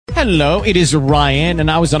Hello, it is Ryan,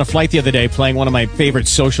 and I was on a flight the other day playing one of my favorite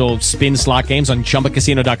social spin slot games on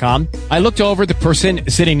ChumbaCasino.com. I looked over at the person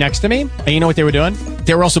sitting next to me, and you know what they were doing?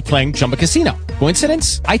 They were also playing Chumba Casino.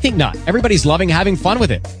 Coincidence? I think not. Everybody's loving having fun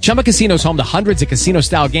with it. Chumba Casino is home to hundreds of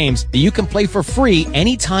casino-style games that you can play for free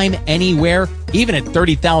anytime, anywhere, even at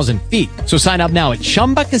 30,000 feet. So sign up now at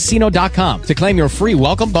ChumbaCasino.com to claim your free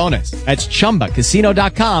welcome bonus. That's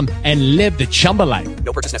ChumbaCasino.com and live the Chumba life.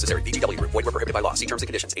 No purchase necessary. VGW. Void where prohibited by law. See terms and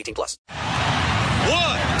conditions. 18+. 1, 2,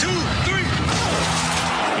 3.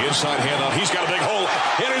 Inside handoff. He's got a big hole.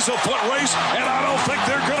 It is a foot race, and I don't think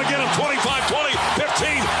they're going to get him. 25, 20,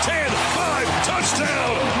 15, 10, 5.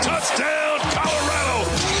 Touchdown. Touchdown, Colorado.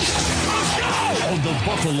 Let's go. On the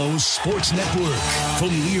Buffalo Sports Network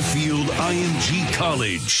from Learfield IMG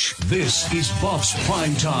College, this is Buffs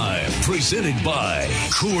Primetime, presented by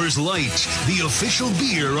Coors Light, the official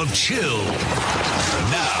beer of chill.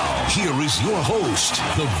 Now, here is your host,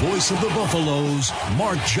 the voice of the Buffaloes,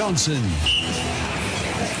 Mark Johnson.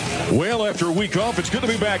 Well, after a week off, it's good to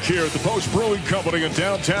be back here at the Post Brewing Company in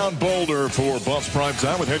downtown Boulder for Buffs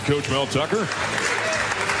Primetime with head coach Mel Tucker.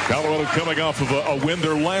 Colorado coming off of a win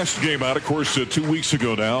their last game out, of course, 2 weeks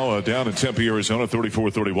ago now, down in Tempe, Arizona,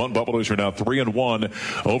 34-31. Buffaloes are now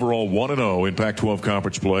 3-1, overall 1-0 in Pac-12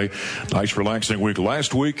 conference play. Nice, relaxing week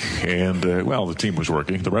last week, and, well, the team was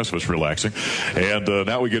working. The rest of us relaxing. And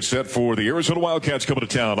now we get set for the Arizona Wildcats coming to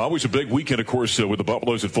town. Always a big weekend, of course, with the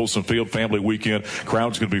Buffaloes at Folsom Field, family weekend.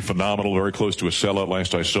 Crowd's going to be phenomenal, very close to a sellout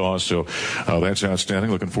last I saw, so that's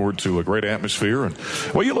outstanding. Looking forward to a great atmosphere. And,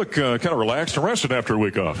 well, you look kind of relaxed and rested after a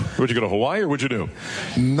week off. Would you go to Hawaii or what'd you do?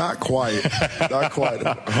 Not quite. Not quite.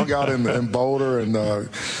 I hung out in Boulder, and I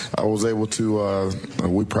was able to,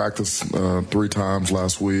 we practiced 3 times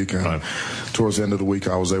last week, and towards the end of the week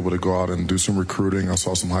I was able to go out and do some recruiting. I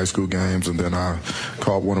saw some high school games, and then I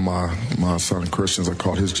caught one of my son Christian's. I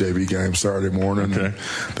caught his JV game Saturday morning. Okay.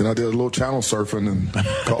 Then I did a little channel surfing and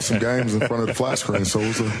caught some games in front of the flat screen, so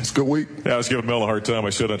it's a good week. Yeah, I was giving Mel a hard time. I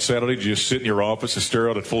said on Saturday, did you just sit in your office and stare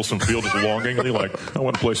out at Folsom Field just longingly like, I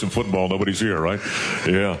want to play some football. Nobody's here, right?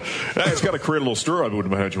 Yeah. It's got to create a little stir, I would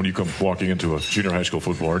imagine, when you come walking into a junior high school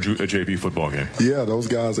football or a JV football game. Yeah, those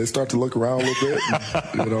guys, they start to look around a little bit.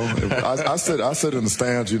 And, I sit in the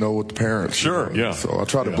stands, with the parents. Sure, yeah. So I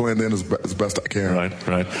try to blend in as best I can. Right.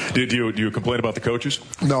 Do you complain about the coaches?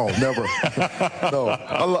 No, never. No.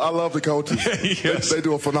 I love the coaches. Yes. They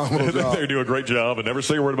do a phenomenal job. They do a great job and never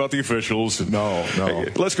say a word about the officials. No. Hey,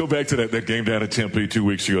 let's go back to that game down at Tempe 2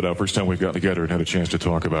 weeks ago now. First time we've gotten together and had a chance to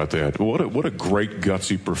talk about that. What a great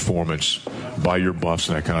gutsy performance by your Buffs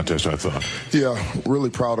in that contest, I thought. Yeah, really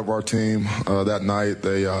proud of our team that night.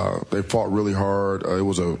 They fought really hard. It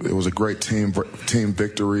was a great team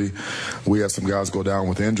victory. We had some guys go down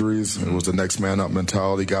with injuries. It was the next man up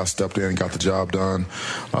mentality. Guys stepped in and got the job done.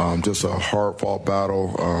 Just a hard fought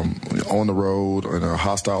battle on the road in a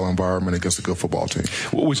hostile environment against a good football team.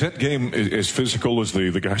 Was that game as physical as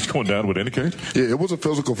the guys going down would indicate? Yeah, it was a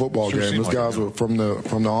physical football game. Those guys were from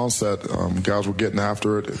the onset. Guys were getting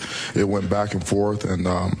after it. It went back and forth, and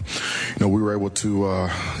we were able to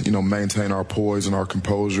maintain our poise and our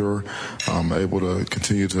composure. Able to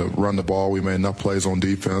continue to run the ball. We made enough plays on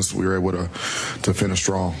defense. We were able to finish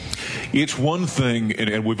strong. It's one thing,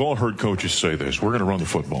 and we've all heard coaches say this: we're going to run the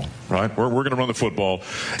football, right? We're going to run the football.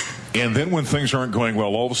 And then when things aren't going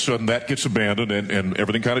well, all of a sudden that gets abandoned and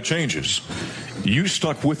everything kind of changes. You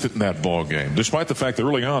stuck with it in that ball game, despite the fact that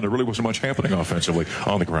early on there really wasn't much happening offensively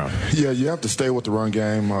on the ground. Yeah, you have to stay with the run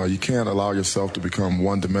game. You can't allow yourself to become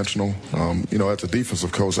one-dimensional. As a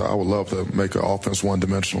defensive coach, I would love to make an offense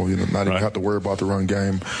one-dimensional, not even have to worry about the run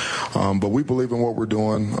game. But we believe in what we're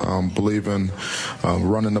doing, believe in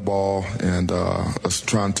running the ball and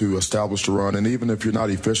trying to establish the run. And even if you're not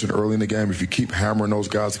efficient early in the game, if you keep hammering those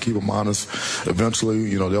guys to keep them honest,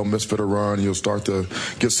 eventually, they'll misfit a run. You'll start to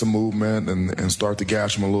get some movement and start to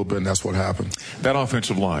gash them a little bit, and that's what happened. That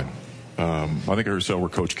offensive line, I think I heard where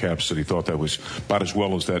Coach Cap said he thought that was about as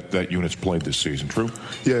well as that unit's played this season. True?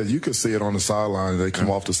 Yeah, you could see it on the sideline. They come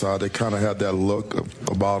off the side. They kind of had that look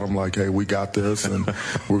about them like, hey, we got this, and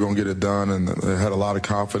we're going to get it done. And they had a lot of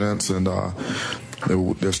confidence, and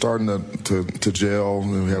they're starting to gel.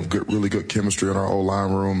 We have really good chemistry in our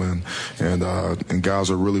O-line room, and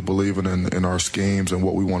guys are really believing in our schemes and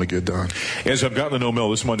what we want to get done. As I've gotten to know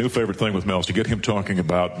Mel, this is my new favorite thing with Mel, is to get him talking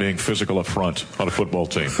about being physical up front on a football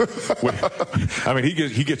team. I mean,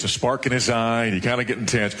 he gets a spark in his eye, and he kind of get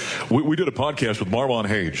intense. We did a podcast with Marwan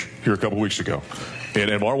Hage here a couple weeks ago.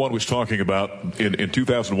 And Marwan was talking about, in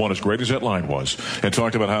 2001, as great as that line was, and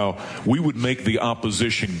talked about how we would make the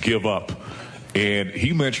opposition give up And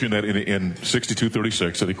he mentioned that in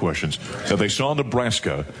 62-36, that he questions, that they saw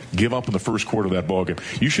Nebraska give up in the first quarter of that ballgame.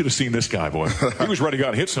 You should have seen this guy, boy. He was ready to go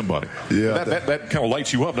out and hit somebody. Yeah, that kind of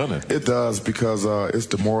lights you up, doesn't it? It does, because it's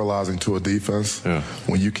demoralizing to a defense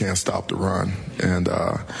when you can't stop the run, and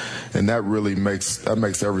that really makes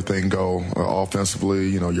everything go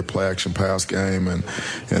offensively. Your play action pass game, and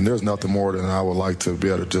there's nothing more than I would like to be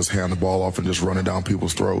able to just hand the ball off and just run it down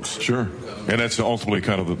people's throats. Sure, and that's ultimately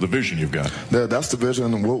kind of the vision you've got. That's the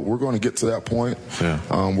vision, and we're going to get to that point. Yeah.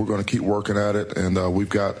 We're going to keep working at it, and we've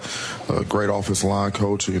got a great offensive line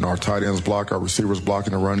coach. Our tight ends block, our receivers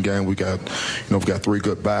blocking the run game. We've got 3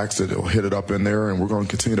 good backs that will hit it up in there, and we're going to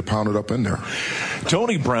continue to pound it up in there.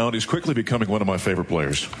 Tony Brown is quickly becoming one of my favorite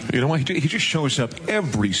players. You know what? He just shows up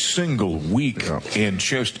every single week and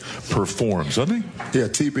just performs, doesn't he? Yeah,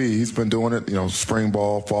 TB, he's been doing it. Spring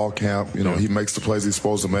ball, fall camp. He makes the plays he's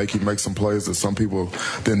supposed to make. He makes some plays that some people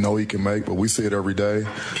didn't know he can make, but we see it every day.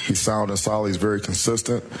 He's sound and solid. He's very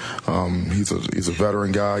consistent. He's a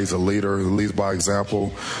veteran guy. He's a leader. He leads by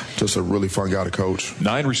example. Just a really fun guy to coach.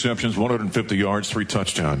 9 receptions, 150 yards, 3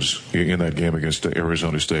 touchdowns in that game against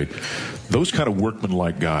Arizona State. Those kind of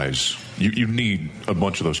workman-like guys, you need a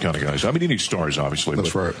bunch of those kind of guys. I mean, you need stars, obviously.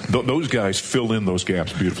 That's right. Those guys fill in those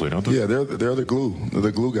gaps beautifully, don't they? Yeah, they're the glue. They're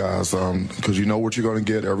the glue guys, because you know what you're going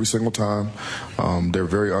to get every single time. They're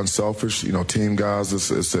very unselfish. Team guys,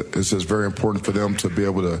 it's just very important for them to be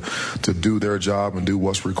able to do their job and do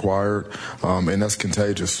what's required, and that's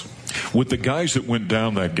contagious. With the guys that went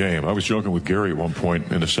down that game, I was joking with Gary at one point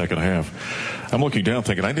in the second half. I'm looking down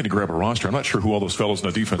thinking, I need to grab a roster. I'm not sure who all those fellows in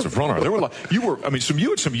the defensive front are. There were you had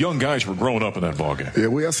some young guys who were growing up in that ballgame. Yeah,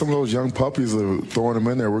 we had some of those young puppies that were throwing them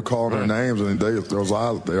in there. We're calling their names, and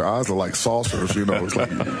their eyes are like saucers. It's like,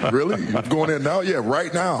 really? You're going in now? Yeah,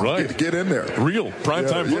 right now. Right. Get in there. Real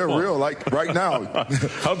primetime football. Yeah, real, like right now.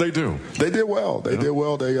 How'd they do? They did well. They did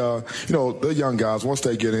well. They, they're young guys. Once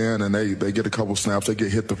they get in and they get a couple snaps, they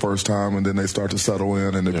get hit the first time, and then they start to settle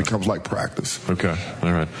in, and it becomes like practice. Okay,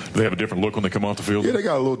 all right. Do they have a different look when they come off the field? Yeah, they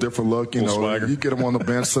got a little different look. Swagger. You get them on the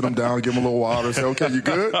bench, sit them down, give them a little water, say, okay, you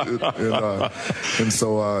good? And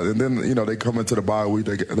then they come into the bye week,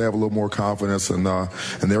 they have a little more confidence, and they're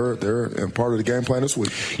part of the game plan this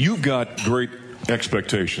week. You've got great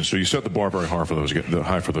expectations, so you set the bar very high for those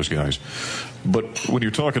guys. But when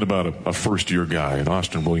you're talking about a first-year guy, an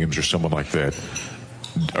Austin Williams or someone like that,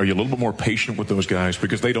 are you a little bit more patient with those guys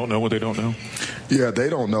because they don't know what they don't know? Yeah, they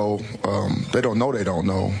don't know. They don't know they don't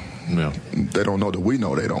know. Yeah. They don't know that we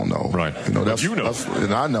know they don't know. Right. That's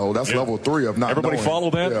and I know that's level 3 of not Everybody knowing.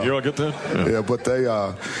 Follow that? Yeah. You all get that? Yeah, but they,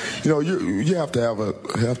 you have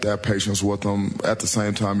to have patience with them. At the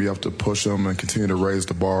same time, you have to push them and continue to raise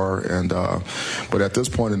the bar. And but at this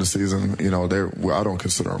point in the season, I don't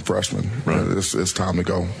consider them freshmen. Right. It's time to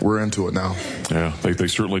go. We're into it now. Yeah, they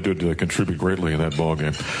certainly did contribute greatly in that ball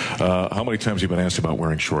game. How many times have you been asked about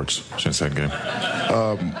wearing shorts since that game?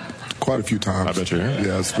 Quite a few times. I bet you have.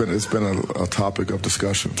 Yeah, it's been a topic of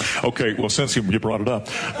discussion. Okay, well, since you brought it up,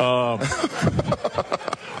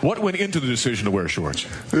 what went into the decision to wear shorts?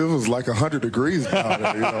 It was like 100 degrees down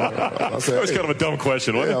there. I said, that was kind of a dumb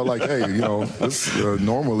question, wasn't it? Like, hey, this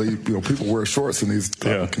normally people wear shorts in these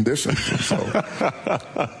conditions. So.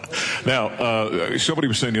 Now, somebody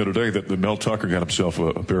was saying the other day that Mel Tucker got himself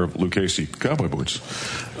a pair of Lucchese cowboy boots.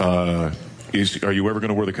 Are you ever going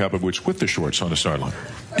to wear the cowboy boots with the shorts on the sideline?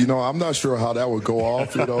 I'm not sure how that would go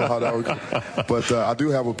off. But I do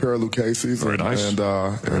have a pair of Lucchese's. Very nice. And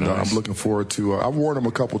I'm looking forward to. I've worn them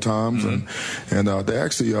a couple times, and they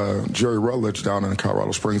actually Jerry Rutledge down in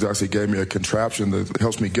Colorado Springs actually gave me a contraption that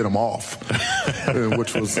helps me get them off,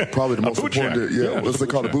 which was probably the most important. Yeah, what's it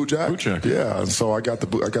called? A boot jack. Boot jack. Yeah, and so I got the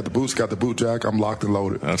boots, got the boot jack. I'm locked and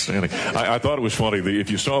loaded. Outstanding. I thought it was funny.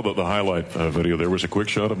 If you saw the highlight video, there was a quick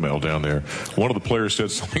shot of Mel down there. One of the players said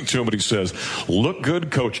something to him, and he says, "Look good,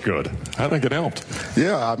 coach good." I think it helped.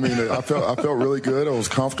 Yeah, I mean, I felt really good. I was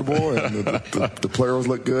comfortable, and the players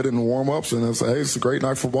looked good in the warm-ups, and it's a great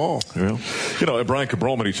night for ball. Yeah. Brian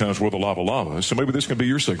Cabral many times wore the lava, so maybe this can be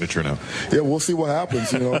your signature now. Yeah, we'll see what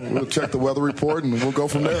happens. We'll check the weather report, and we'll go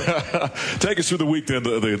from there. Take us through the week then,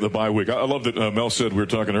 the bye week. I love that Mel said, we were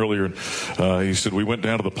talking earlier, he said, we went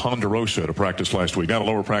down to the Ponderosa to practice last week, down at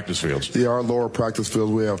lower practice fields. Yeah, our lower practice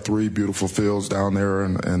fields, we have 3 beautiful fields down there,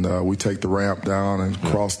 and we take the ramp down and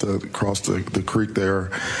cross the creek there,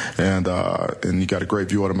 and you got a great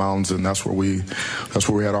view of the mountains, and that's where we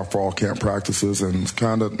had our fall camp practices. And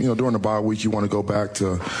kind of during the bye week, you want to go back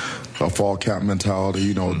to a fall camp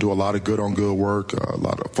mentality. Do a lot of good on good work, a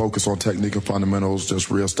lot of focus on technique and fundamentals, just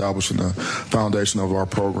reestablishing the foundation of our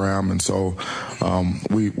program. And so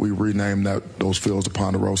we renamed those fields to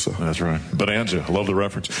Ponderosa. That's right. Bonanza. I love the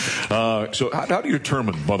reference. So how do you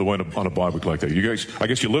determine, by the way, on a bye week like that? You guys, I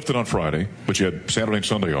guess you lifted on Friday, but you had Saturday and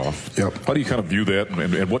Sunday off. Yep. How do you kind of view that,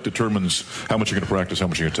 and what determines how much you're going to practice, how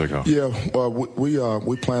much you're going to take off? Yeah, well,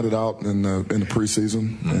 we planned it out in the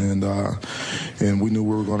preseason, and we knew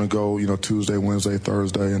we were going to go, Tuesday, Wednesday,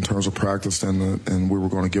 Thursday in terms of practice, and we were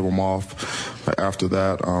going to give them off after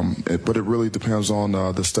that. But it really depends on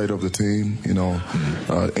the state of the team,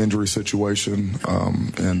 injury situation,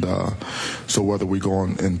 and so whether we go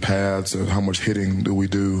in pads and how much hitting do we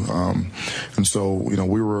do. And so,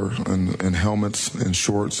 we were in helmets and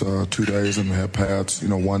shorts 2 days and had pads,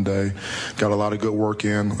 1 day. Got a lot of good work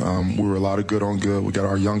in. We were a lot of good on good. We got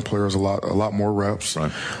our young players a lot more reps,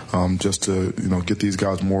 right. Just to get these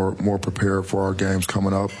guys more prepared for our games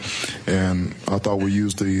coming up. And I thought we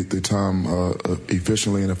used the time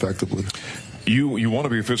efficiently and effectively. You want to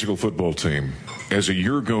be a physical football team. As a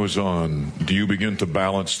year goes on, do you begin to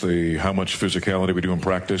balance how much physicality we do in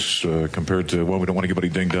practice compared to, we don't want to get anybody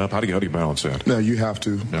dinged up? How do you balance that? No, you have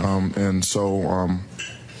to. Yeah. And so,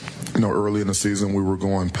 early in the season we were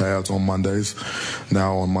going pads on Mondays.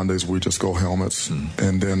 Now on Mondays we just go helmets,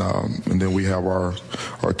 and then we have our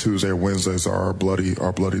Tuesday, Wednesdays are our bloody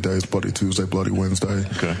days, bloody Tuesday, bloody Wednesday.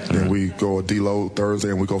 Okay. Then we go a deload Thursday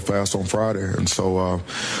and we go fast on Friday, and so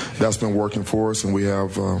that's been working for us, and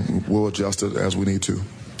we'll adjust it as we need to.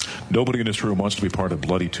 Nobody in this room wants to be part of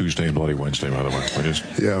Bloody Tuesday and Bloody Wednesday, by the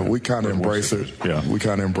way. We kind of embrace it. Yeah. We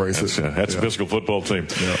kind of embrace it. That's a physical football team.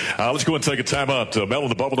 Yeah. Let's go and take a timeout. Mel and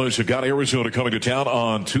the Buffaloes have got Arizona coming to town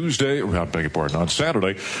on Tuesday. I beg your pardon, on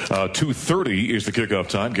Saturday. 2:30 is the kickoff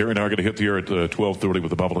time. Gary and I are going to hit the air at 12:30 with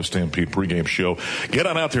the Buffalo Stampede pregame show. Get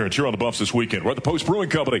on out there and cheer on the Buffs this weekend. We're at the Post Brewing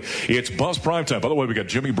Company. It's Buffs Primetime. By the way, we got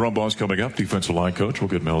Jimmy Brumbaugh coming up, defensive line coach. We'll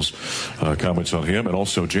get Mel's comments on him. And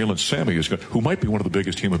also Jalen Sammy, who might be one of the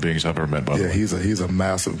biggest human beings I've ever met, by the way. He's a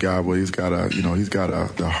massive guy, but he's got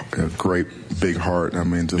a great big heart. I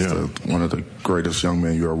mean, one of the greatest young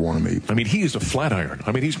men you ever want to meet. I mean, he is a flat iron.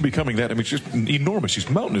 I mean, he's becoming that. I mean, it's just enormous. He's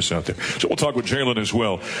mountainous out there. So we'll talk with Jalen as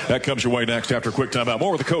well. That comes your way next after a quick timeout.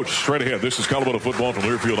 More with the coach straight ahead. This is Colorado football from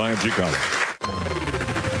Learfield IMG College.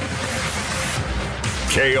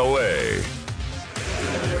 KOA.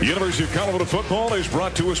 University of Colorado football is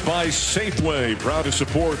brought to us by Safeway. Proud to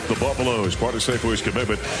support the Buffaloes. Part of Safeway's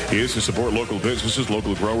commitment is to support local businesses,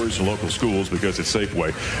 local growers, and local schools, because it's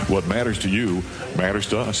Safeway. What matters to you matters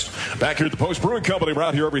to us. Back here at the Post Brewing Company. We're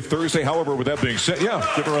out here every Thursday. However, with that being said,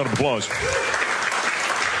 give a round of applause.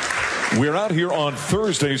 We're out here on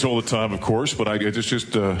Thursdays all the time, of course, but I just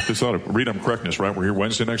thought of read correctness, right? We're here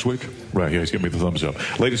Wednesday next week? Right, yeah, he's giving me the thumbs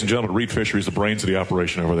up. Ladies and gentlemen, Reed Fisher is the brains of the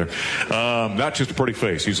operation over there. Not just a pretty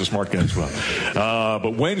face, he's a smart guy as well.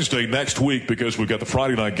 But Wednesday next week, because we've got the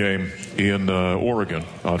Friday night game in Oregon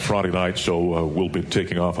on Friday night, so we'll be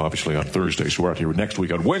taking off, obviously, on Thursday. So we're out here next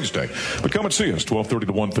week on Wednesday. But come and see us, 12:30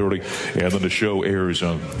 to 1:30, and then the show airs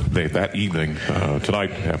on that evening.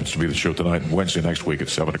 Tonight happens to be the show tonight, and Wednesday next week at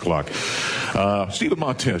 7 o'clock. Steven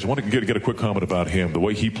Montez, I want to get a quick comment about him, the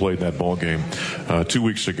way he played that ball game 2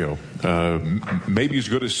 weeks ago. Maybe as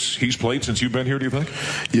good as he's played since you've been here, do you think?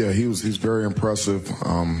 Yeah, he's very impressive.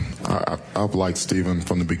 I've liked Steven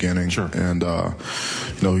from the beginning. Sure. And,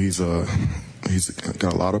 he's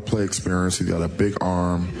got a lot of play experience. He's got a big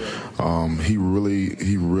arm. He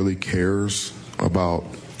really cares about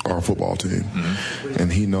our football team,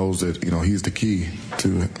 and he knows that he's the key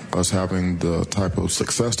to us having the type of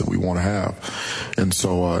success that we want to have. And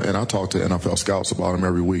so and I talk to NFL scouts about him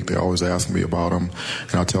every week. They always ask me about him,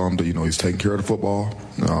 and I tell them that he's taking care of the football,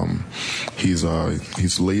 he's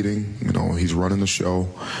leading, he's running the show,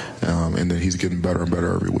 and then he's getting better and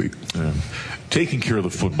better every week. Taking care of the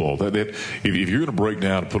football. If you're going to break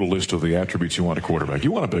down and put a list of the attributes you want a quarterback, you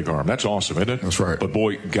want a big arm. That's awesome, isn't it? That's right. But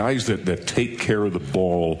boy, guys that take care of the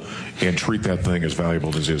ball and treat that thing as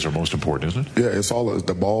valuable as it is are most important, isn't it? Yeah, it's all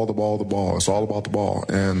the ball. It's all about the ball.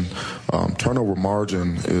 And turnover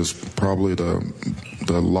margin is probably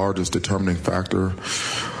the largest determining factor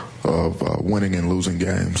of winning and losing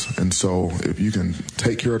games. And so if you can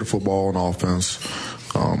take care of the football on offense,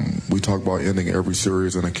 we talk about ending every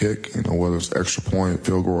series in a kick, whether it's extra point,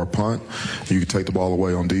 field goal, or punt. You can take the ball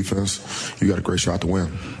away on defense. You got a great shot to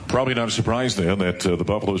win. Probably not a surprise then that the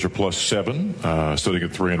Buffaloes are +7, sitting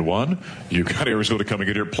at 3-1. You've got Arizona coming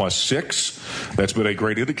in here +6. That's been a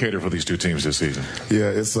great indicator for these two teams this season. Yeah,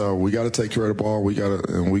 it's we got to take care of the ball. We got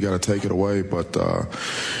to take it away. But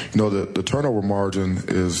the turnover margin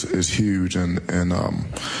is huge, and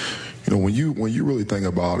when you really think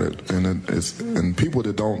about it, and people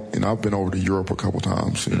that don't, I've been over to Europe a couple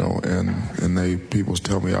times, and people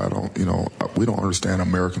tell me we don't understand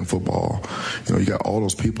American football. You got all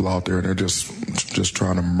those people out there, and they're just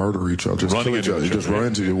trying to murder each other, just kill each other, just run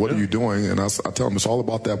into you. What are you doing? And I tell them it's all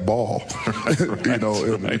about that ball.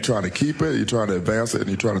 You're trying to keep it, you're trying to advance it, and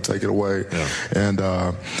you're trying to take it away. Yeah.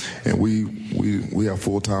 And we have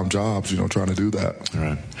full-time jobs, trying to do that. All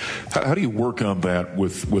right. How do you work on that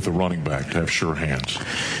with a running back to have sure hands?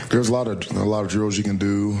 There's a lot of drills you can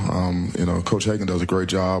do. Coach Hagan does a great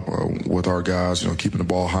job with our guys, keeping the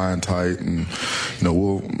ball high and tight, and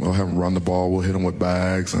we'll have them run the ball, we'll hit them with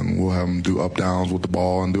bags, and we'll have them do up downs with the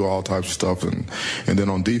ball and do all types of stuff. And then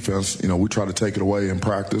on defense, we try to take it away in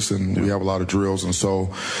practice, and we have a lot of drills. And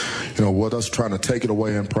so, with us trying to take it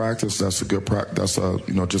away in practice, that's a good practice.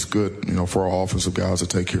 That's just good, for our offensive guys to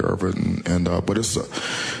take care of it. But it's,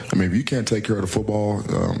 if you can't take care of the football,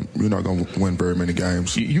 you're not going to win very many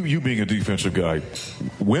games. You being a defensive guy,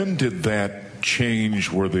 when did that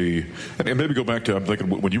change and maybe go back to, I'm thinking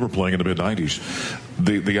when you were playing in the mid-90s,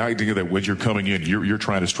 the idea that when you're coming in, you're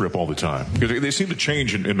trying to strip all the time? Because they seem to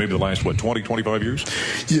change in maybe the last, 20, 25 years?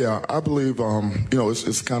 Yeah, I believe,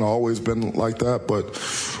 it's kind of always been like that. But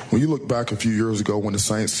when you look back a few years ago when the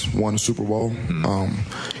Saints won the Super Bowl,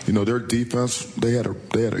 their defense, they had a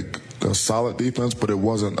solid defense, but it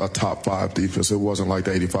wasn't a top 5 defense. It wasn't like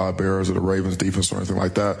the 85 Bears or the Ravens defense or anything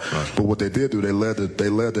like that. Right. But what they did do, they led the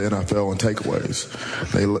NFL in takeaways.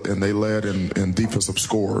 They led in defensive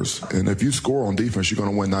scores. And if you score on defense, you're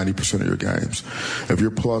going to win 90% of your games. If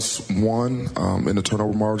you're +1 in the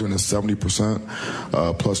turnover margin, it's 70%.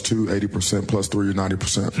 +2, 80%. +3, you're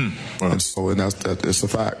 90%. Right. And that's it's a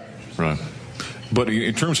fact. Right. But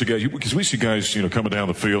in terms of guys, because we see guys, coming down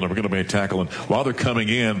the field and we're going to make tackle, and while they're coming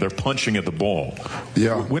in, they're punching at the ball.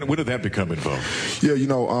 Yeah. When did that become involved? Yeah,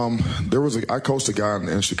 I coached a guy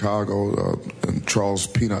in Chicago, Charles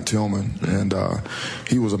Peanut Tillman, and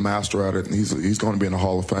he was a master at it. And he's going to be in the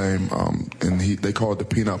Hall of Fame. And they call it the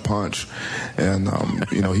Peanut Punch. And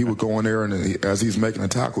he would go in there, and as he's making a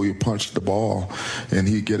tackle, he'd punch the ball, and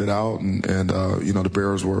he'd get it out. And the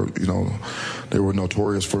Bears were, they were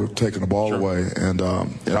notorious for taking the ball away. And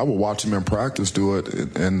I would watch him in practice do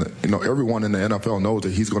it, and everyone in the NFL knows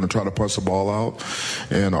that he's going to try to punch the ball out.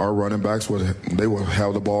 And our running backs would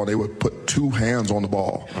have the ball, and they would put 2 hands on the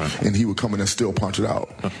ball, right, and he would come in and still punch it out.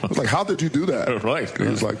 I was like, how did you do that? Right. He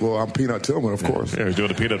was like, well, I'm Peanut Tillman, of course. Yeah, he's doing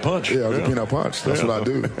the peanut punch. Yeah, the peanut punch. That's what I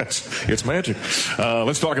do. It's magic.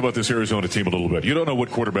 Let's talk about this Arizona team a little bit. You don't know what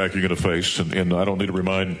quarterback you're going to face, and I don't need to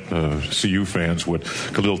remind CU fans what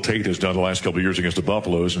Khalil Tate has done the last couple of years against the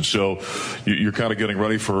Buffaloes, and so you're kind of getting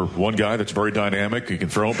ready for one guy that's very dynamic. He can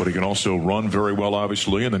throw, but he can also run very well,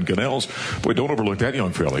 obviously. And then Gunnell's, boy, don't overlook that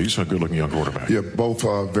young fella. He's a good-looking young quarterback. Yeah, both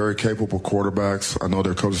very capable quarterbacks. I know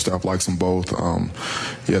their coaching staff likes them both.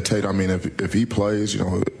 Tate, if he plays,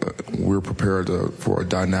 we're prepared for a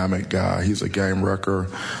dynamic guy. He's a game wrecker.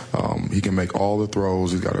 He can make all the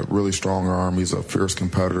throws. He's got a really strong arm. He's a fierce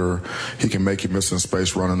competitor. He can make you miss in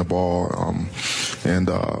space running the ball.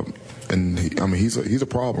 And he's a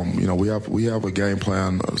problem. We have a game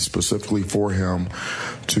plan specifically for him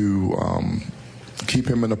to keep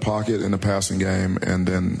him in the pocket in the passing game, and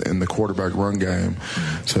then in the quarterback run game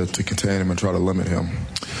to contain him and try to limit him.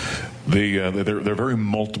 They're very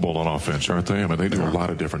multiple on offense, aren't they? They do a lot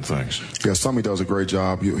of different things. Yeah, Summy does a great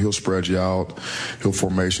job. He'll spread you out. He'll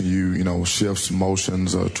formation you, shifts,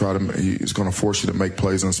 motions. He's going to force you to make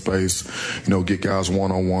plays in space. Get guys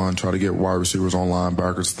one-on-one. Try to get wide receivers on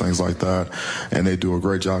linebackers, things like that. And they do a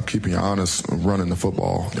great job keeping you honest, running the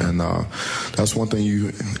football. And that's one thing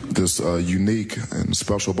that's unique and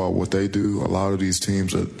special about what they do. A lot of these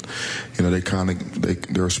teams that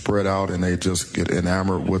they're spread out and they just get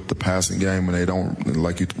enamored with the passing game, and they don't,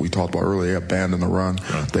 like we talked about earlier, they abandon the run.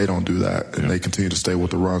 Yeah. They don't do that, and they continue to stay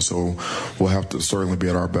with the run. So we'll have to certainly be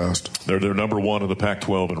at our best. They're number 1 in the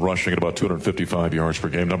Pac-12 in rushing at about 255 yards per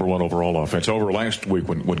game. Number 1 overall offense. Over last week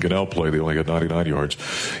when Gunnell played, they only got 99 yards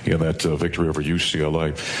in that victory over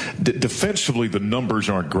UCLA. Defensively, the numbers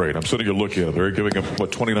aren't great. I'm sitting here looking at it. They're giving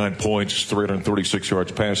up 29 points, 336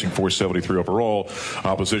 yards passing, 473 overall.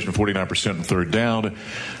 Opposition 49% in third down.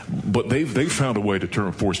 But they've found a way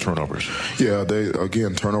to force turnovers. Yeah,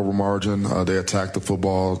 turnover margin. They attack the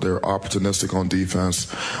football. They're opportunistic on defense.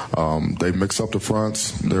 They mix up the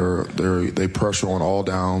fronts. They pressure on all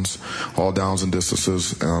downs and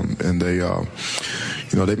distances, and they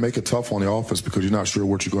they make it tough on the offense because you're not sure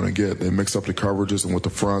what you're going to get. They mix up the coverages and with the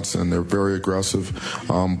fronts, and they're very aggressive.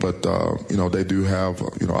 But they do have,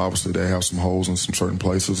 obviously they have some holes in some certain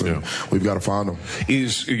places, and we've got to find them.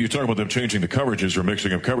 You're talking about them changing the coverages or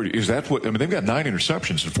mixing up coverage. Is that what? I mean, they've got 9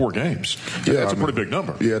 interceptions in 4 games. Yeah, that's a pretty big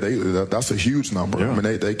number. Yeah, that's a huge number. Yeah. I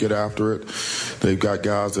mean, they get after it. They've got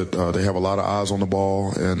guys that they have a lot of eyes on the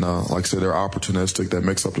ball, and like I said, they're opportunistic. They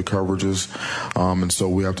mix up the coverages, and so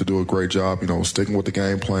we have to do a great job, sticking with the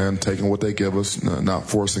game plan, taking what they give us, not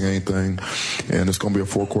forcing anything, and it's going to be a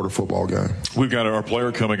 4-quarter football game. We've got our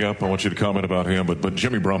player coming up. I want you to comment about him, but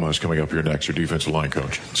Jimmy Brumbaugh is coming up here next, your defensive line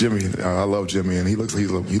coach. Jimmy, I love Jimmy, and he looks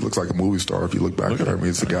like a movie star if you look back at him. I mean,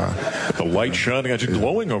 he's the guy. The light shining, got you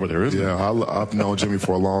glowing over there, isn't it? Yeah, I've known Jimmy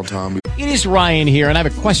for a long time. It is Ryan here, and I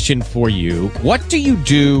have a question for you. What do you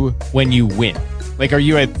do when you win? Like, are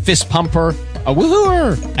you a fist pumper, a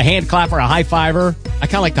woohooer, a hand clapper, a high fiver? I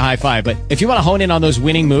kind of like the high five, but if you want to hone in on those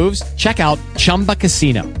winning moves, check out Chumba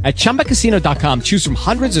Casino. At ChumbaCasino.com, choose from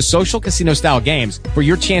hundreds of social casino-style games for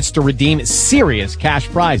your chance to redeem serious cash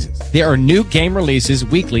prizes. There are new game releases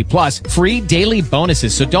weekly, plus free daily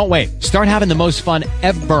bonuses. So don't wait. Start having the most fun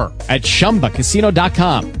ever at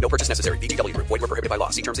ChumbaCasino.com. No purchase necessary. VGW Group. Void where prohibited by law.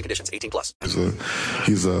 See terms and conditions. 18+.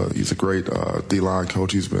 He's a great D-line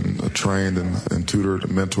coach. He's been trained and tutored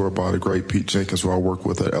and mentored by the great Pete Jenkins, who I work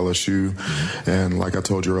with at LSU. And like I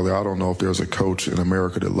told you earlier, I don't know if there's a coach in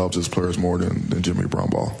America that loves his players more than Jimmy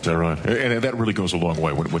Brumbaugh. Is that right? And that really goes a long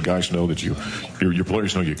way when guys know that your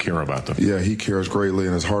players know you care about them. Yeah, he cares greatly,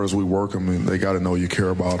 and as hard as we work them, they got to know you care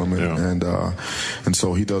about them. And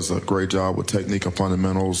so he does a great job with technique and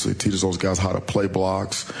fundamentals. He teaches those guys how to play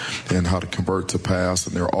blocks and how to convert to pass,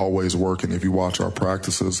 and they're always working. If you watch our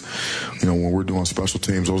practices, when we're doing special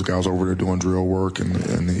teams, those guys over there doing drill work,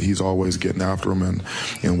 and he's always getting after them.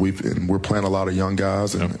 And we're playing a lot of young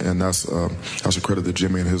guys, and that's a credit to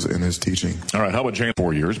Jimmy and his teaching. All right, how about James?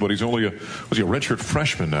 4 years, but he's only a redshirt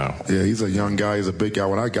freshman now. Yeah, he's a young guy. He's a big guy.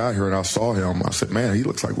 When I got here and I saw him, I said, man, he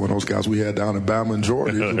looks like one of those guys we had down in Bama and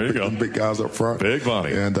Georgia. There you go. Big guys up front. Big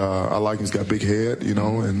body. And I like him. He's got a big head, and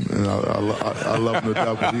I love him to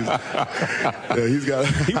death. But he's got.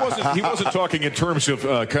 He wasn't talking in terms of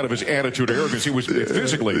kind of his attitude or arrogance. He was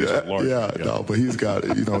physically large. No, but he's got,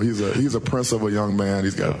 he's a prince of a young man.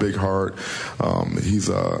 He's got a big heart. He's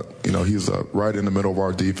right in the middle of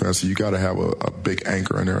our defense. You got to have a big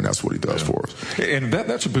anchor in there, and that's what he does for us. And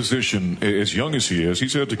that's a position, as young as he is,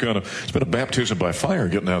 he's had to it's been a baptism by fire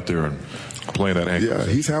getting out there and playing that anchor. Yeah,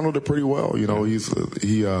 he's handled it pretty well.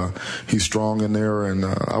 He's strong in there, and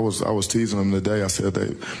I was teasing him today. I said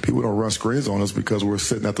that people don't run screens on us because we're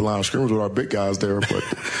sitting at the line of scrimmage with our big guys there,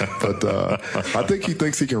 but I think he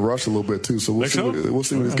thinks he can rush a little bit too. So we'll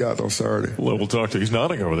see what he's got on Saturday. Well, we'll talk to him. He's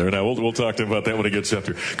nodding over there. Now we'll talk to him about that when he gets up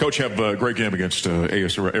there. Coach, have a great game against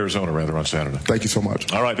Arizona on Saturday. Thank you so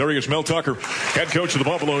much. All right, there he is, Mel Tucker, head coach of the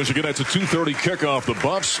Buffaloes. Again, that's a 2:30 kickoff. The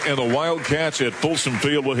Buffs and the Wildcats at Folsom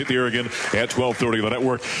Field will hit the air again at 12:30 on the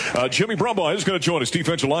network. Jimmy Brumbaugh is going to join us,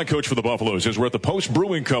 defensive line coach for the Buffaloes, as we're at the Post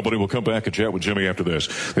Brewing Company. We'll come back and chat with Jimmy after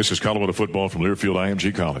this. This is Colorado football from Learfield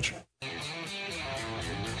IMG College.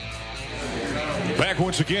 Back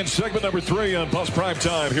once again, segment number 3 on Buffs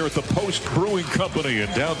Primetime here at the Post Brewing Company in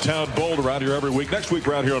downtown Boulder. Out here every week. Next week,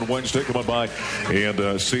 we're out here on Wednesday. Come on by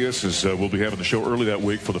and see us, as we'll be having the show early that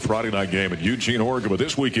week for the Friday night game in Eugene, Oregon. But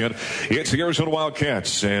this weekend, it's the Arizona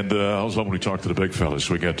Wildcats. And I was loving when we talked to the big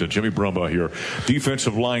fellas. We got Jimmy Brumbaugh here,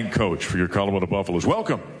 defensive line coach for your Colorado Buffaloes.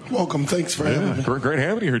 Welcome. Welcome. Thanks for having me. Great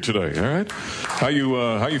having you here today. All right. How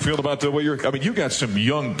you feel about the way you're? I mean, you got some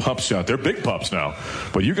young pups out there, big pups now,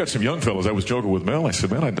 but you got some young fellas. I was joking with Mel. I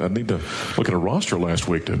said, man, I need to look at a roster last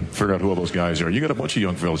week to figure out who all those guys are. You got a bunch of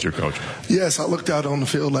young fellas here, Coach. Yes, I looked out on the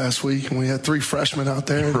field last week, and we had 3 freshmen out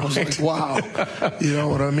there. And I was like, wow. You know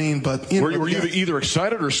what I mean? But were you either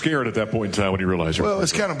excited or scared at that point in time when you realized? Well,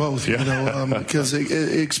 it's kind of both, because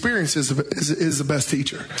experience is the best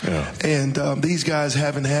teacher. Yeah. And these guys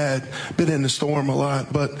haven't been in the storm a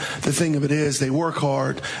lot, but the thing of it is they work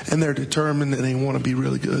hard, and they're determined, and they want to be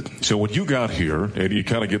really good. So when you got here, and you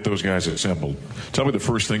kind of get those guys assembled, tell me the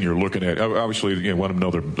first thing you're looking at. Obviously, you want them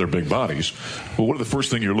to know they're big bodies. But what are the first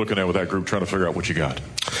thing you're looking at with that group, trying to figure out what you got?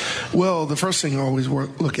 Well, the first thing I always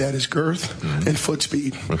look at is girth and foot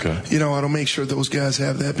speed. Okay. I don't make sure those guys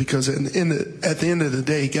have that, because at the end of the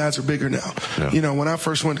day, guys are bigger now. Yeah. When I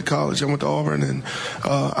first went to college, I went to Auburn, and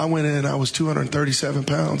I went in, I was 237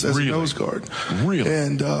 pounds. pounds as a nose guard. Really?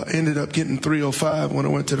 And ended up getting 305 when I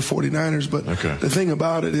went to the 49ers. But the thing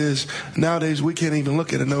about it is, nowadays we can't even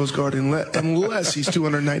look at a nose guard unless he's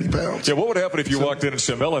 290 pounds. Yeah, what would happen if you walked in and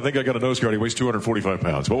said, Mel, I think I got a nose guard, he weighs 245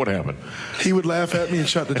 pounds? What would happen? He would laugh at me and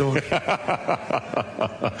shut the door.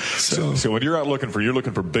 So when you're out looking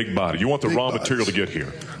for big body, you want the raw material to get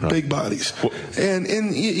here. Right? Big bodies. Well, and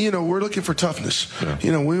we're looking for toughness.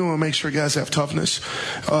 Yeah. We want to make sure guys have toughness.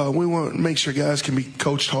 We want to make sure guys can be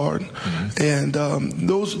coached hard. And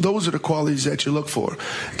those are the qualities that you look for.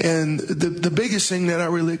 And the biggest thing that I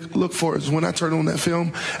really look for is when I turn on that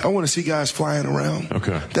film, I want to see guys flying around.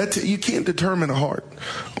 Okay. You can't determine a heart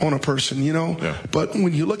on a person, Yeah. But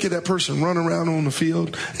when you look at that person run around on the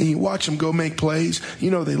field and you watch them go make plays,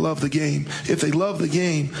 they love the game. If they love the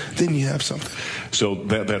game, then you have something. So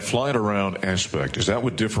that flying around aspect, is that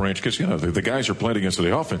what differentiates? Because, the guys are playing against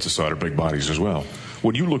the offensive side are big bodies as well.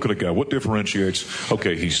 When you look at a guy, what differentiates,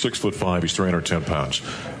 okay, he's 6'5", he's 310 pounds.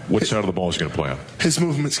 What side of the ball is he going to play on? His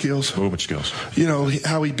movement skills. Movement skills.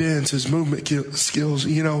 How he bends, his movement skills.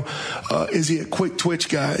 Is he a quick twitch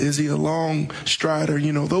guy? Is he a long strider?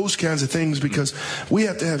 Those kinds of things, because we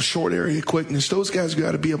have to have short area quickness. Those guys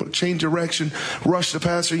got to be able to change direction, rush the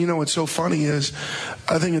passer. What's so funny is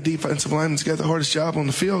I think a defensive lineman's got the hardest job on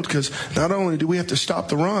the field, because not only do we have to stop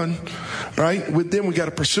the run, right? Then we got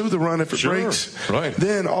to pursue the run if it breaks. Right.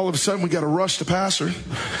 Then all of a sudden we got to rush the passer.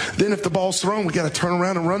 Then if the ball's thrown, we got to turn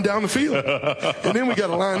around and run down the field. And then we got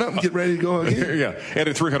to line up and get ready to go again. Yeah. And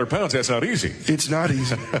at 300 pounds, that's not easy. It's not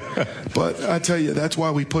easy. But I tell you, that's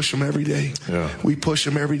why we push them every day. Yeah. We push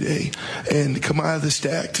them every day. And to come out of the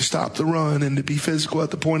stack, to stop the run, and to be physical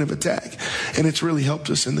at the point of attack. And it's really helped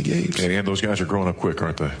us in the games. And those guys are growing up quick,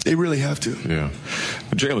 aren't they? They really have to. Yeah.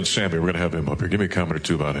 Jalen Sammy, we're going to have him up here. Give me a comment or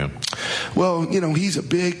two about him. Well, he's a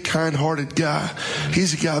big, kind-hearted guy.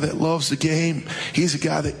 He's a guy that loves the game. He's a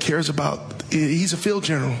guy that cares about. He's a field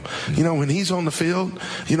general. When he's on the field,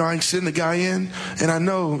 I can send the guy in, and I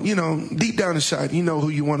know, deep down inside, who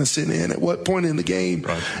you want to send in at what point in the game,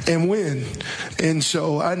 right, and when. And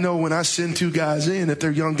so I know when I send two guys in, if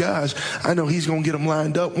they're young guys, I know he's going to get them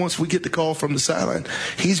lined up. Once we get the call from the sideline,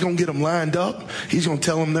 he's going to get them lined up. He's going to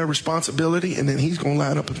tell them their responsibility, and then he's going to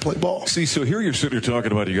line up and play ball. See, so here you're sitting here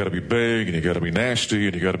talking about you got to be big, and you got to be nasty,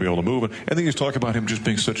 and you got to be able to move it, and then you talk about him just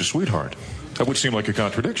being such a sweetheart. That would seem like a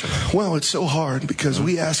contradiction. Well, it's so hard because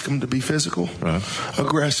we ask him to be physical,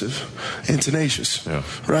 aggressive, and tenacious. Yeah.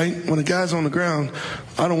 Right? When a guy's on the ground,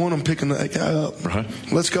 I don't want him picking that guy up. Right.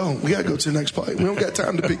 Let's go. We got to go to the next play. We don't got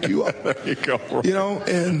time to pick you up. There you go.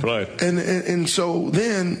 And right. And so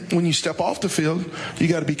then when you step off the field, you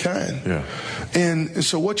got to be kind. Yeah. And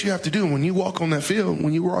so what you have to do when you walk on that field,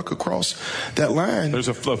 when you walk across that line, there's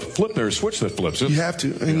a flip there, a switch that flips it. You have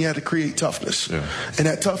to, and you have to create toughness. Yeah. And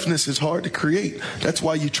that toughness is hard to create. That's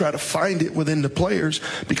why you try to find it within the players,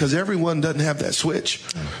 because everyone doesn't have that switch.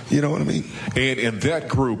 You know what I mean? And that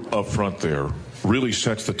group up front there really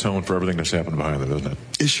sets the tone for everything that's happened behind them, doesn't it?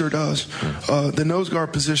 It sure does. The nose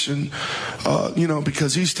guard position,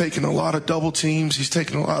 because he's taken a lot of double teams. He's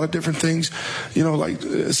taken a lot of different things. Like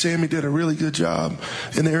Sammy did a really good job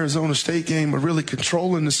in the Arizona State game of really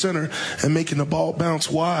controlling the center and making the ball bounce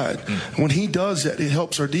wide. When he does that, it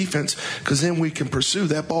helps our defense, because then we can pursue.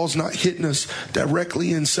 That ball's not hitting us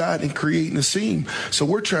directly inside and creating a seam. So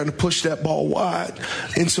we're trying to push that ball wide.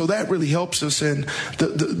 And so that really helps us. And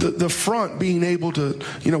the front being able to,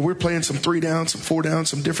 we're playing some 3 down, some 4 down,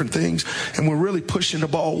 some different things, and we're really pushing the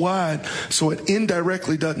ball wide so it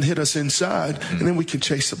indirectly doesn't hit us inside, and then we can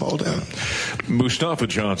chase the ball down. Mustafa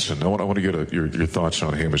Johnson, I want to get your thoughts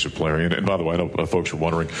on him as a player. And by the way, I know folks are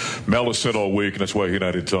wondering, Mel has said all week, and that's why he and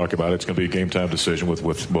I didn't talk about it, it's going to be a game-time decision with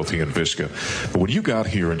both he and Visca. But when you got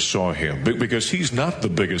here and saw him, because he's not the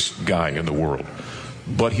biggest guy in the world,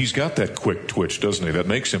 but he's got that quick twitch, doesn't he? That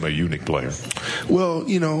makes him a unique player. Well,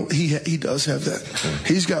 he does have that.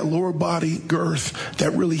 He's got lower body girth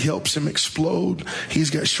that really helps him explode. He's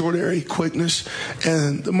got short area quickness,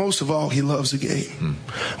 and most of all, he loves the game.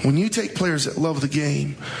 When you take players that love the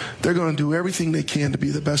game, they're going to do everything they can to be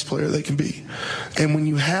the best player they can be. And when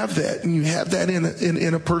you have that, and you have that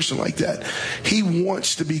in a person like that, he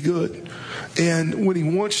wants to be good. And when he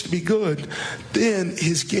wants to be good, then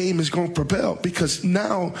his game is going to propel, because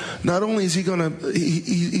now not only is he's going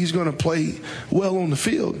to play well on the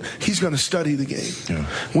field, he's going to study the game. Yeah.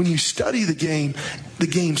 When you study the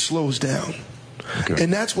game slows down. Okay.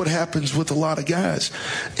 And that's what happens with a lot of guys.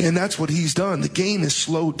 And that's what he's done. The game is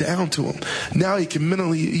slowed down to him. Now he can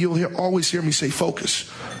mentally, you'll always hear me say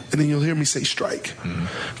focus. And then you'll hear me say strike.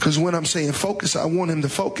 Because when I'm saying focus, I want him to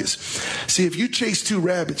focus. See, if you chase 2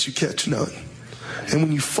 rabbits, you catch none. And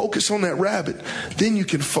when you focus on that rabbit, then you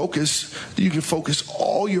can focus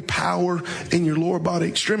all your power in your lower body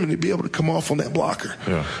extremity to be able to come off on that blocker.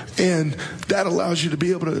 Yeah. And that allows you to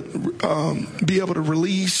be able to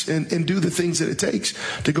release and do the things that it takes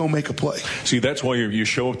to go make a play. See, that's why you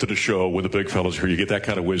show up to the show with the big fellas here. You get that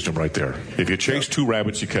kind of wisdom right there. If you chase two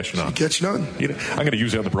rabbits, you catch none. You catch none. I'm going to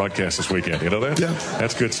use that on the broadcast this weekend. You know that? Yeah.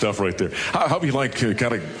 That's good stuff right there. How do you like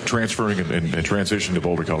kind of transferring and transitioning to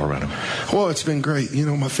Boulder, Colorado? Well, it's been great.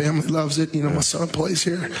 My family loves it. My son plays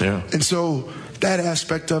here. Yeah. And so that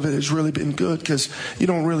aspect of it has really been good because you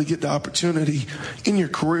don't really get the opportunity in your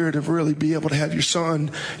career to really be able to have your son,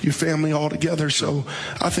 your family all together. So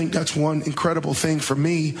I think that's one incredible thing for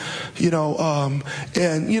me, and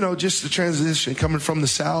just the transition coming from the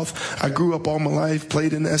South. I grew up all my life,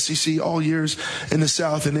 played in the SEC all years in the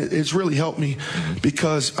South, and it's really helped me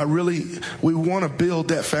because we want to build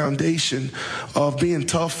that foundation of being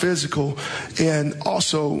tough, physical, and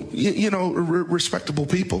also, respectable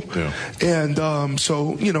people. Yeah. And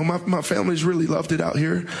so my family's really loved it out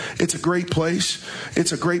here. It's a great place.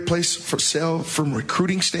 It's a great place from a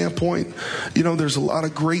recruiting standpoint. There's a lot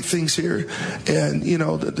of great things here, and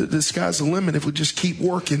the sky's the limit if we just keep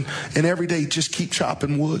working and every day just keep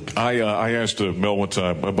chopping wood. I asked Mel one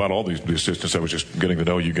time about all the assistants. I was just getting to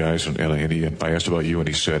know you guys, and I asked about you, and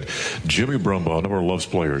he said, Jimmy Brumbaugh, number one, loves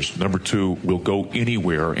players. Number two, will go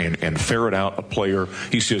anywhere and ferret out a player.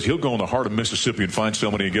 He says he'll go in the heart of Mississippi and find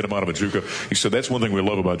somebody and get him out of a JUCO. He said that's one thing we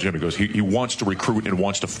love about Jimmy, because he wants to recruit and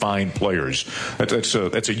wants to find players. That's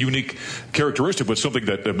a unique characteristic, but something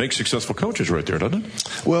that makes successful coaches right there, doesn't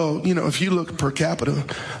it? Well, if you look per capita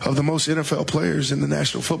of the most NFL players in the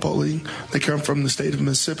National Football League, they come from the state of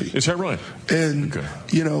Mississippi. Is that right? And,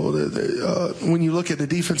 when you look at the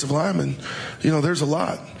defensive linemen, there's a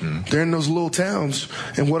lot. They're in those little towns,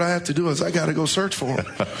 and what I have to do is I got to go search for them.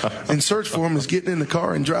 And search for them is getting in the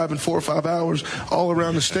car and driving 4 or 5 hours all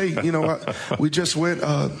around the state. We just went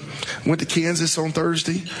to Kansas on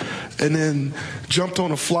Thursday, and then jumped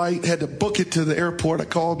on a flight. Had to book it to the airport. I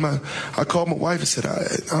called my wife and said,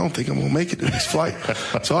 I don't think I'm gonna make it to this flight.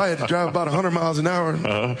 So I had to drive about 100 miles an hour.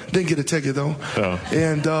 Didn't get a ticket though.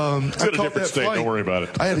 And it's I in a different state. flight. Don't worry about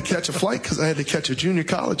it. I had to catch a flight because I had to catch a junior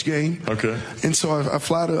college game. Okay. And so I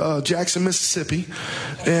fly to Jackson, Mississippi,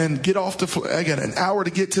 and get off I got an hour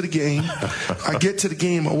to get to the game. I get to the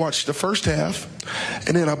game. I watch the first half,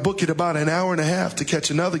 and then I book it about an hour and a half to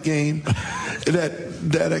catch another game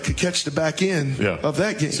that I could catch the back end of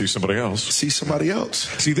that game. See somebody else.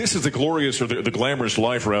 See, this is the glorious or the glamorous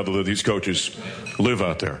life, rather, that these coaches live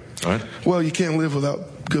out there, right? Well, you can't live without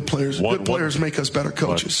good players. Good players make us better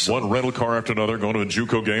coaches. One rental car after another, going to a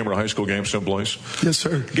JUCO game or a high school game someplace. Yes,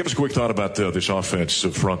 sir. Give us a quick thought about this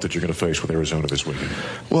offensive front that you're going to face with Arizona this weekend.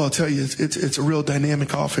 Well, I'll tell you, it's a real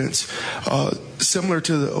dynamic offense. Similar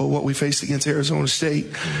to what we faced against Arizona State.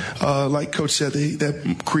 Like Coach said,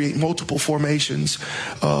 they create multiple formations.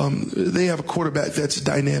 They have a quarterback that's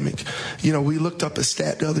dynamic. We looked up a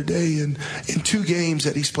stat the other day, and in 2 games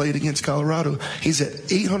that he's played against Colorado, he's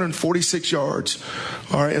at 846 yards,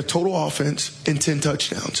 all right, a total offense, and 10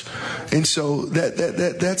 touchdowns. And so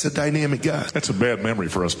that's a dynamic guy. That's a bad memory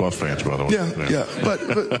for us Buff fans, by the way. Yeah.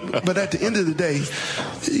 But at the end of the day,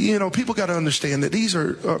 people got to understand that these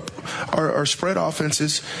are spread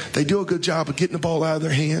offenses. They do a good job of getting the ball out of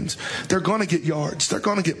their hands. They're going to get yards. They're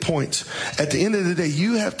going to get points. At the end of the day,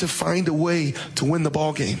 you have to find a way to win the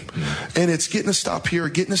ball game. And it's getting a stop here,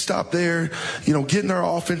 getting a stop there, getting their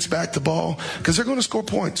offense back the ball, because they're going to score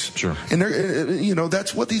points. Sure. And they're,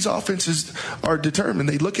 that's what these offenses are determined.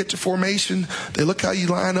 They look at your formation, they look how you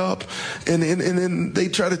line up, and then they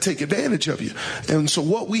try to take advantage of you. And so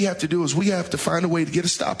what we have to do is we have to find a way to get a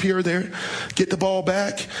stop here or there, get the ball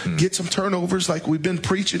back, get some turnovers like we've been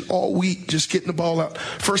preaching all week, just getting the ball out.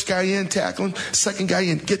 First guy in, tackling. Second guy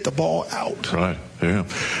in, get the ball out. Right. Yeah.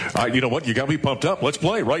 You know what? You got me pumped up. Let's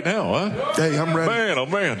play right now, huh? Hey, I'm ready. Man, oh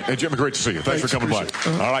man. Hey, Jimmy, great to see you. Thanks for coming by.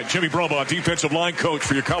 All right, Jimmy Brumbaugh, defensive line coach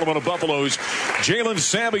for your Colorado Buffaloes. Jalen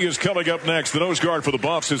Sammy is coming up next, the nose guard for the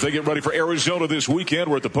Buffs, as they get ready for Arizona this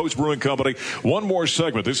weekend. We're at the Post Brewing Company. One more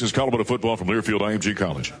segment. This is Colorado football from Learfield IMG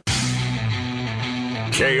College.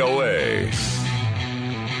 KOA.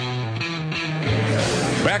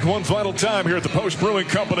 Back one final time here at the Post Brewing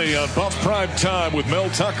Company on Buffs Primetime with Mel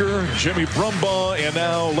Tucker, Jimmy Brumbaugh, and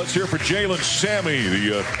now let's hear for Jalen Sammy,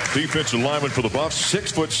 the defensive lineman for the Buffs.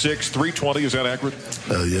 6'6", 320. Is that accurate?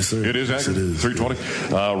 Yes, sir. It is accurate. Yes, it is. 320.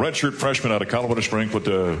 Redshirt freshman out of Colorado Springs with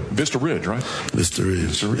Vista Ridge, right? Vista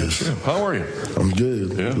Ridge. Yes. Yeah. How are you? I'm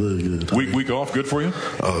good. Yeah. Really good. Week off, good for you?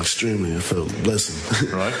 Oh, extremely. It felt a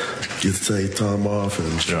blessing. Right. Get to take time off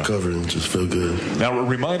and recover and just feel good. Now,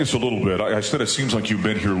 remind us a little bit. I said, it seems like you've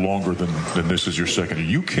been here longer than this is your second year.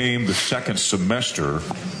 You came the second semester,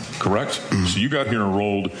 correct? Mm-hmm. So you got here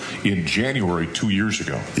enrolled in January 2 years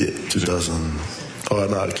ago. Yeah, 2000. Oh,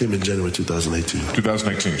 no, I came in January 2018.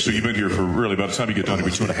 2018. So you've been here for really, by the time you get done, it'll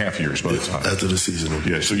be 2.5 years by the time. After the season.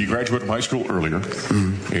 Yeah, so you graduated from high school earlier.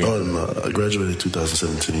 Mm-hmm. No, I graduated in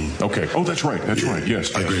 2017. Okay. Oh, that's right. That's right.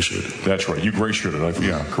 Yes. I gray shirted. That's right. You gray shirted.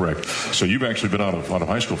 Yeah, correct. So you've actually been out of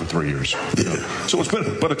high school for 3 years. Yeah. So it's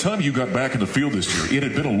been, by the time you got back in the field this year, it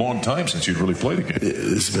had been a long time since you'd really played a game.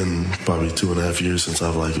 It's been probably 2.5 years since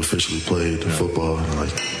I've officially played football and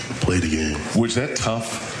played a game. Was that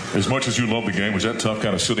tough? As much as you love the game, was that tough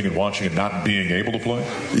kind of sitting and watching and not being able to play?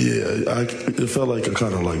 Yeah, it felt like I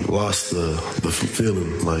kind of lost the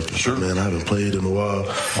feeling. Sure. Man, I haven't played in a while.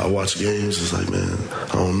 I watch games. It's man,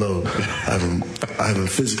 I don't know. I haven't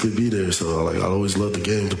physically be there, so I always love the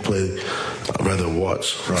game to play. I'd rather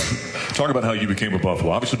watch. Right. Talk about how you became a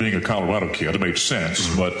Buffalo. Obviously, being a Colorado kid, it made sense.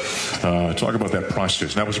 Mm-hmm. But talk about that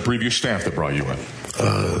process. That was the previous staff that brought you in.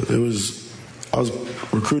 I was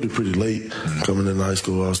recruited pretty late coming into high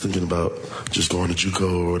school. I was thinking about just going to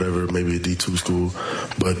JUCO or whatever, maybe a D2 school.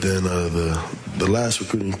 But then the last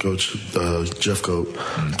recruiting coach, Jeff Cope,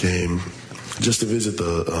 came just to visit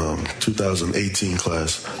the 2018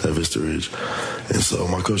 class at Vista Ridge. And so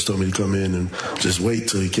my coach told me to come in and just wait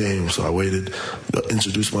till he came. So I waited,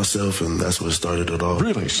 introduced myself, and that's what started it all.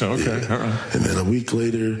 Really? So, okay. Yeah. All right. And then a week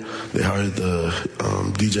later, they hired the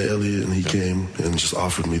DJ Elliott, and he came and just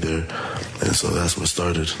offered me there. And so that's what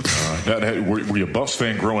started. Were you a Buffs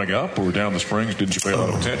fan growing up, or down the Springs? Didn't you pay a lot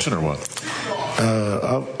of attention, or what?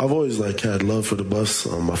 I've always had love for the Buffs.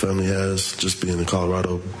 My family has, just being in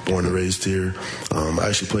Colorado, born and raised here. I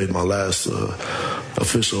actually played my last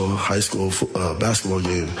official high school basketball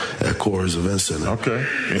game at Coors Event Center. Okay,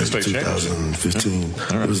 in 2015. Yeah.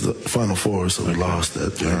 Right. It was the Final Four, so we lost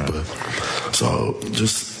that game. Right. But so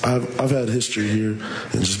I've had history here,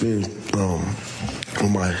 and just being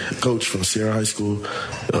with my coach from Sierra High School.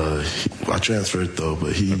 I transferred though,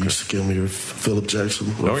 but he used to come here. Phil Jackson.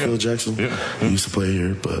 Yeah. He used to play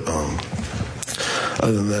here, but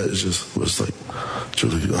other than that, it was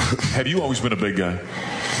truly. Have you always been a big guy?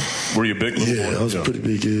 Were you a big little boy? I was a pretty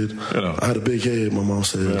big kid. I had a big head, my mom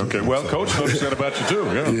said. Yeah, okay, well, Coach noticed that about you too,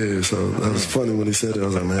 Yeah, so that was funny when he said it. I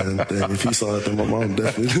was like, man, dang, if he saw it, then my mom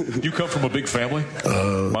definitely. You come from a big family?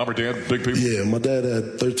 Mom or dad, big people? Yeah, my dad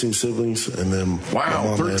had 13 siblings, and then my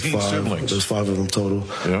mom 13 had 5. siblings. There's 5 of them total.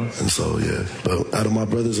 Yeah. And so, but out of my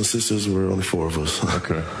brothers and sisters, we were only 4 of us.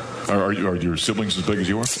 Okay. Are your siblings as big as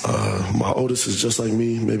you are? My oldest is just like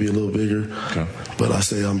me, maybe a little bigger. Okay. But I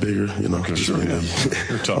say I'm bigger, Okay, sure, I'm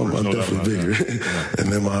definitely bigger.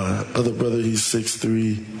 And then my other brother, he's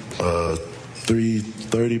 6'3",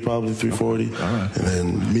 330, probably 340. All right. And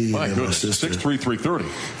then me and my sister. 6'3", 330.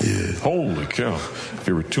 Yeah. Holy cow. If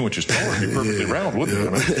you were 2 inches taller, you'd be perfectly round, wouldn't you?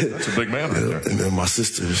 I mean, that's a big man right there. And then my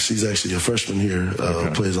sister, she's actually a freshman here,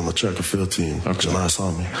 plays on the track and field team. Janai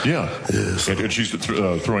saw me. Yeah. So. And she's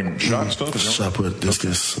throwing shot and stuff? Shot put,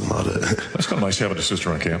 discus, and all that. That's kind of nice having a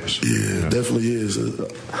sister on campus. Yeah, definitely is.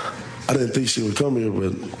 I didn't think she would come here,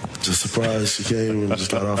 but just surprised she came and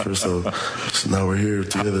just got offered. So now we're here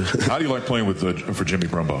together. How do you like playing for Jimmy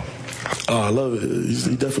Brumbaugh? I love it.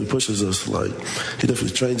 He definitely pushes us. He definitely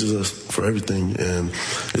trains us for everything, and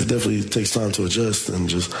it definitely takes time to adjust.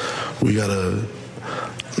 And we gotta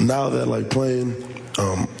now that playing.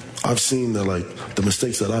 I've seen that the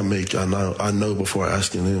mistakes that I make, I know before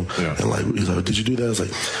asking him. Yeah. And he's like, did you do that? I was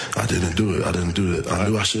like, I didn't do it. I didn't do it. I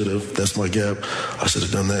knew I should have. That's my gap. I should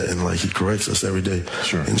have done that. And he corrects us every day.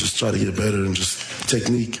 Sure. And just try to get better and just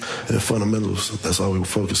technique and fundamentals. That's all we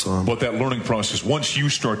focus on. But that learning process, once you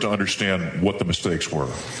start to understand what the mistakes were,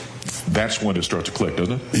 that's when it starts to click,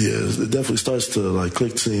 doesn't it? Yeah, it definitely starts to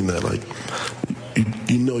click, seeing that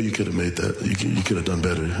you could have made that. You could have done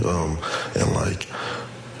better. And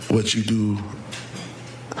what you do,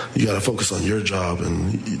 you got to focus on your job,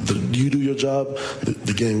 and you do your job,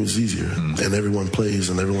 the game is easier, and everyone plays,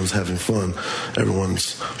 and everyone's having fun,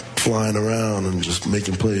 everyone's flying around and just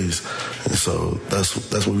making plays, and so that's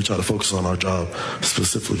what we try to focus on, our job,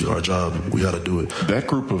 specifically our job. We got to do it. That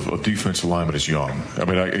group of defensive linemen is young. I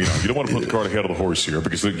mean, you don't want to put the cart ahead of the horse here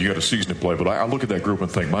because you got a season to play, but I look at that group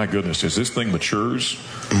and think, my goodness, as this thing matures,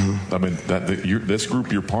 I mean, this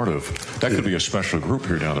group you're part of, that could be a special group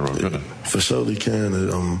here down the road, couldn't it? For sure, they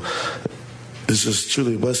can. it's just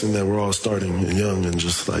truly a blessing that we're all starting young and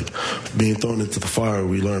just like being thrown into the fire.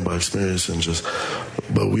 We learn by experience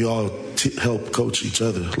but we all help coach each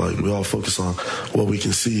other. Like we all focus on what we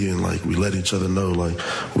can see and like we let each other know like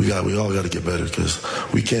we all got to get better because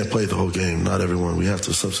we can't play the whole game. Not everyone. We have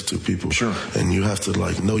to substitute people. Sure. And you have to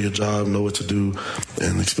like know your job, know what to do,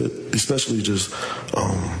 and especially just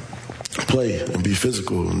play and be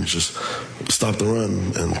physical and just stop the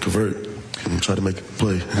run and convert and try to make a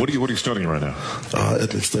play. What are you studying right now?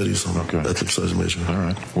 Ethnic studies. I'm an ethnic studies major. All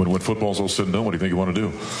right. When football's all said and done, what do you think you want to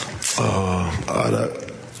do?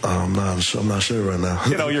 I'm not sure right now.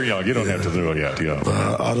 You're young. You don't have to do it yet. Yeah.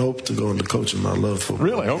 But I'd hope to go into coaching. I love football.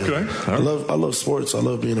 Really? Okay. Yeah. I love sports. I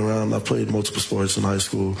love being around. I played multiple sports in high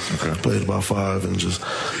school. Okay. Played about 5 and just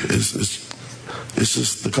it's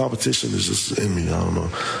just the competition is just in me. I don't know.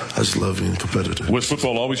 I just love being competitive. Was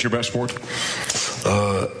football always your best sport?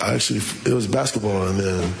 Actually, it was basketball and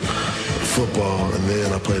then football, and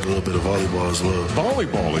then I played a little bit of volleyball as well.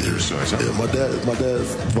 Volleyball at your size, huh? Yeah, my dad,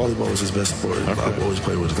 volleyball was his best sport. Okay. I've always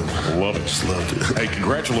played with him. Love it. Just loved it. Hey,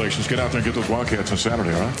 congratulations. Get out there and get those Wildcats on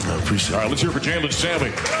Saturday, all right? I appreciate it. All right, let's hear for Jalen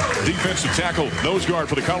Sammy. Defensive tackle, nose guard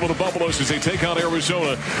for the Colorado Buffaloes as they take on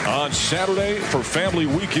Arizona on Saturday for family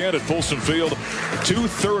weekend at Folsom Field.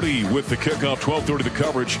 2:30 with the kickoff, 12:30 the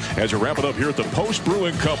coverage as you wrap it up here at the Post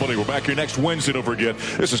Brewing Company. We're back here next Wednesday, don't forget.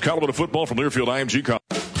 This is Colorado football from Learfield IMG College.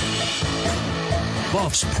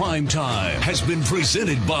 Buffs Primetime has been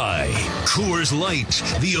presented by Coors Light,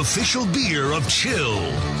 the official beer of Chill.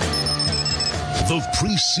 The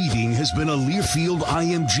preceding has been a Learfield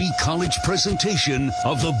IMG College presentation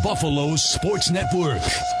of the Buffalo Sports Network.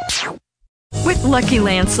 With Lucky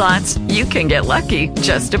Land Slots, you can get lucky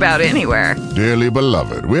just about anywhere. Dearly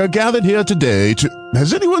beloved, we are gathered here today to...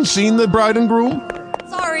 Has anyone seen the bride and groom?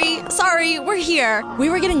 Sorry, we're here. We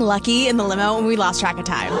were getting lucky in the limo and we lost track of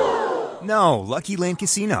time. No, Lucky Land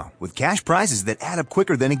Casino, with cash prizes that add up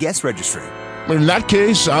quicker than a guest registry. In that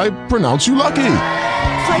case, I pronounce you lucky.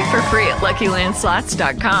 Play for free at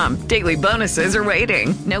LuckyLandSlots.com. Daily bonuses are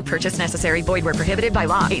waiting. No purchase necessary. Void where prohibited by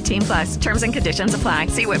law. 18+. Terms and conditions apply.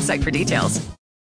 See website for details.